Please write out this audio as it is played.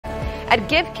At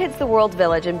Give Kids the World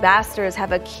Village, ambassadors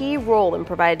have a key role in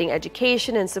providing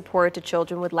education and support to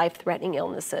children with life-threatening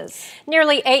illnesses.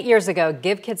 Nearly 8 years ago,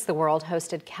 Give Kids the World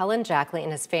hosted Kellen Jackley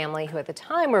and his family, who at the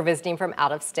time were visiting from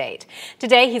out of state.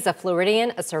 Today, he's a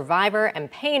Floridian, a survivor,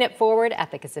 and paying it forward at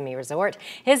the Kissimmee Resort.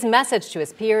 His message to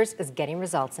his peers is getting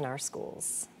results in our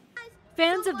schools.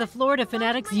 Fans of the Florida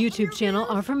Fanatics YouTube channel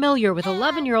are familiar with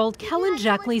 11-year-old Kellen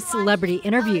Jackley's celebrity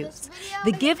interviews.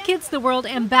 The Give Kids the World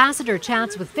ambassador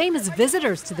chats with famous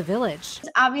visitors to the village.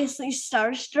 Obviously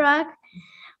starstruck,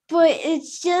 but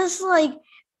it's just like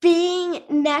being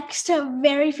next to a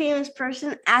very famous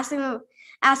person, asking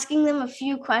them a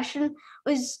few questions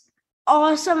was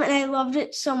awesome, and I loved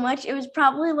it so much. It was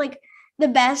probably like the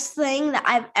best thing that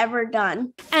I've ever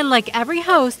done. And like every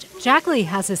host, Jackley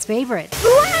has his favorite.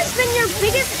 Who has been your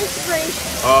biggest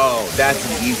inspiration? Oh, that's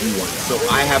an easy one. So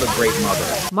I have a great mother.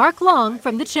 Mark Long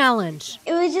from The Challenge.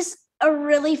 It was just a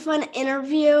really fun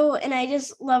interview, and I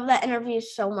just love that interview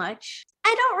so much.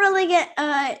 I don't really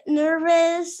get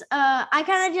nervous. I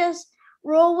kind of just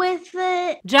roll with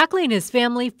it. Jackley and his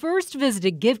family first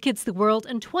visited Give Kids the World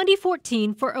in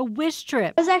 2014 for a wish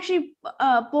trip. I was actually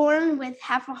born with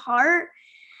half a heart,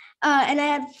 and I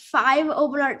had 5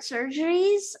 open heart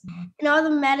surgeries, and all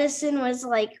the medicine was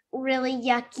like really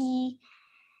yucky,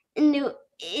 and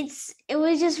it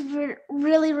was just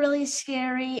really, really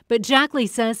scary. But Jackley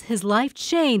says his life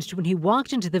changed when he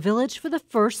walked into the village for the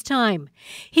first time.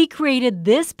 He created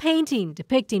this painting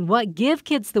depicting what Give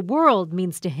Kids the World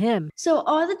means to him. So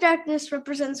all the darkness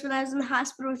represents when I was in the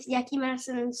hospital with yucky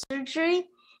medicine and surgery,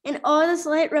 and all this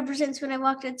light represents when I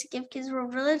walked into Give Kids the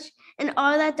World Village, and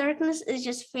all that darkness is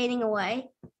just fading away.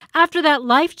 After that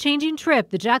life-changing trip,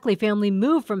 the Jackley family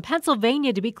moved from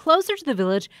Pennsylvania to be closer to the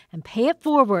village and pay it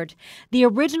forward. The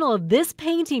original of this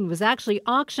painting was actually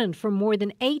auctioned for more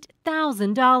than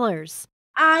 $8,000.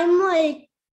 I'm like,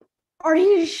 are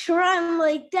you sure? I'm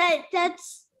like, that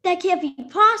can't be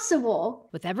possible.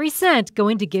 With every cent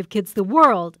going to Give Kids the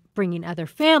World, bringing other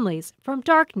families from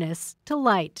darkness to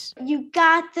light. You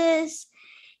got this.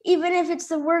 Even if it's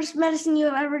the worst medicine you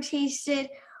have ever tasted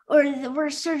or the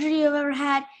worst surgery you've ever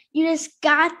had, you just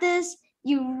got this.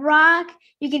 You rock.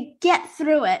 You can get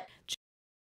through it.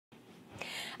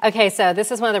 Okay, so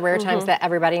this is one of the rare times that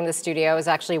everybody in the studio is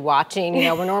actually watching. You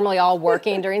know, we're normally all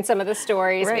working during some of the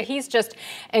stories, right. But he's just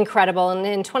incredible. And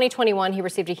in 2021, he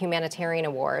received a humanitarian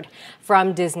award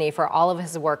from Disney for all of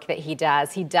his work that he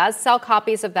does. He does sell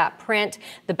copies of that print.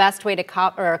 The best way to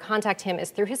contact him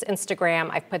is through his Instagram.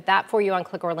 I've put that for you on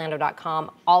clickorlando.com.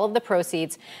 All of the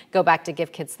proceeds go back to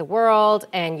Give Kids the World,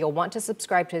 and you'll want to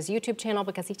subscribe to his YouTube channel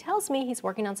because he tells me he's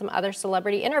working on some other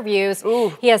celebrity interviews. Ooh.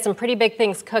 He has some pretty big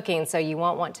things cooking, so you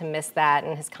won't want to miss that,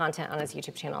 and his content on his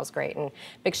YouTube channel is great. And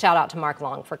big shout out to Mark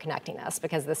Long for connecting us,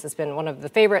 because this has been one of the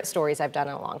favorite stories I've done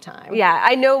in a long time. Yeah,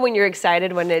 I know when you're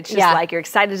excited, when it's just like you're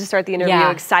excited to start the interview,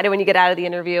 excited when you get out of the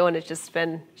interview, and it's just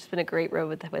been a great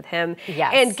road with him.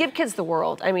 Yes. And Give Kids the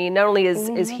World. I mean, not only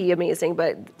is he amazing,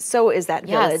 but so is that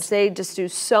village. They just do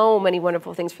so many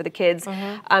wonderful things for the kids.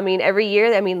 I mean, every year,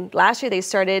 last year they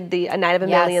started the A Night of a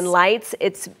Million Lights.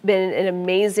 It's been an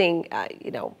amazing,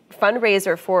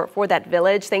 fundraiser for that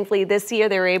village. Thankfully, this year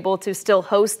they were able to still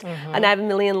host A Night of a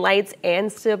Million Lights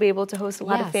and still be able to host a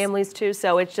lot of families too.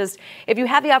 So it's just, if you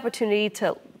have the opportunity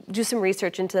to do some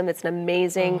research into them, it's an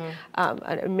amazing,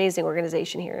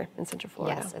 organization here in Central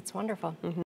Florida. Yes, it's wonderful.